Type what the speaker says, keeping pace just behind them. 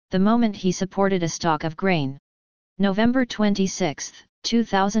the moment he supported a stalk of grain. November 26,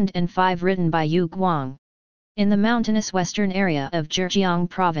 2005, written by Yu Guang. In the mountainous western area of Zhejiang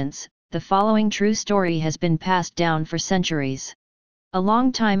province, the following true story has been passed down for centuries. A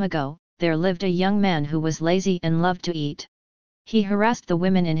long time ago, there lived a young man who was lazy and loved to eat. He harassed the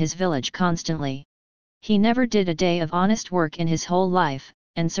women in his village constantly. He never did a day of honest work in his whole life,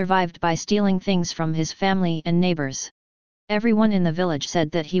 and survived by stealing things from his family and neighbors. Everyone in the village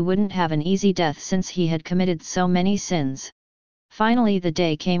said that he wouldn't have an easy death since he had committed so many sins. Finally the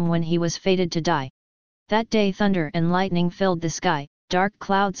day came when he was fated to die. That day thunder and lightning filled the sky, dark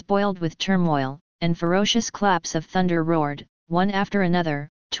clouds boiled with turmoil, and ferocious claps of thunder roared, one after another,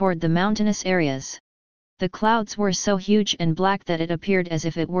 toward the mountainous areas. The clouds were so huge and black that it appeared as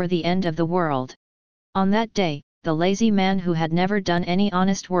if it were the end of the world. On that day, the lazy man who had never done any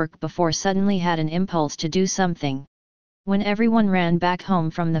honest work before suddenly had an impulse to do something. When everyone ran back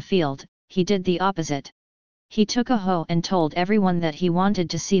home from the field, he did the opposite. He took a hoe and told everyone that he wanted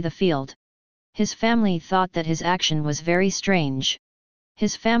to see the field. His family thought that his action was very strange.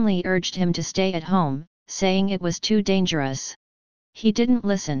 His family urged him to stay at home, saying it was too dangerous. He didn't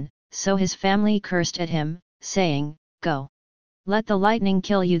listen, so his family cursed at him, saying, "Go. Let the lightning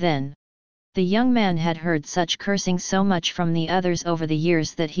kill you then." The young man had heard such cursing so much from the others over the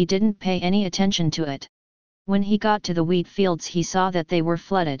years that he didn't pay any attention to it. When he got to the wheat fields he saw that they were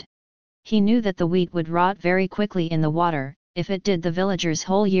flooded. He knew that the wheat would rot very quickly in the water. If it did, the villagers'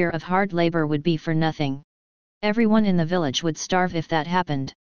 whole year of hard labor would be for nothing. Everyone in the village would starve if that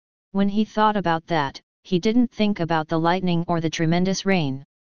happened. When he thought about that, he didn't think about the lightning or the tremendous rain.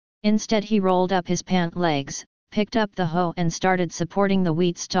 Instead he rolled up his pant legs, picked up the hoe and started supporting the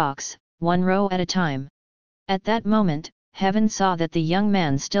wheat stalks, one row at a time. At that moment, heaven saw that the young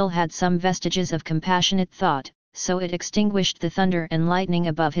man still had some vestiges of compassionate thought, so it extinguished the thunder and lightning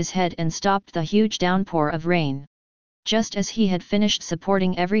above his head and stopped the huge downpour of rain. Just as he had finished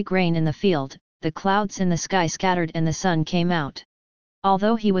supporting every grain in the field, the clouds in the sky scattered and the sun came out.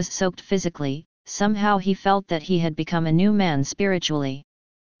 Although he was soaked physically, somehow he felt that he had become a new man spiritually.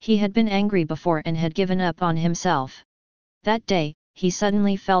 He had been angry before and had given up on himself. That day, he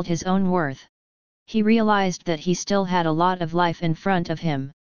suddenly felt his own worth. He realized that he still had a lot of life in front of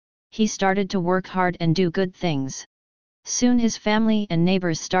him. He started to work hard and do good things. Soon his family and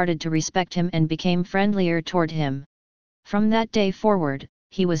neighbors started to respect him and became friendlier toward him. From that day forward,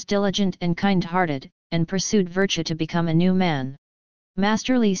 he was diligent and kind-hearted, and pursued virtue to become a new man.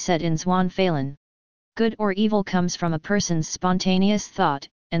 Master Li said in Zhuangfeilan, "Good or evil comes from a person's spontaneous thought,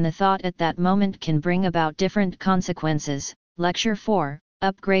 and the thought at that moment can bring about different consequences." Lecture 4,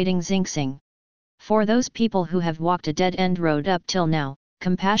 Upgrading Xingxing. For those people who have walked a dead-end road up till now,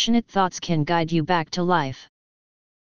 compassionate thoughts can guide you back to life.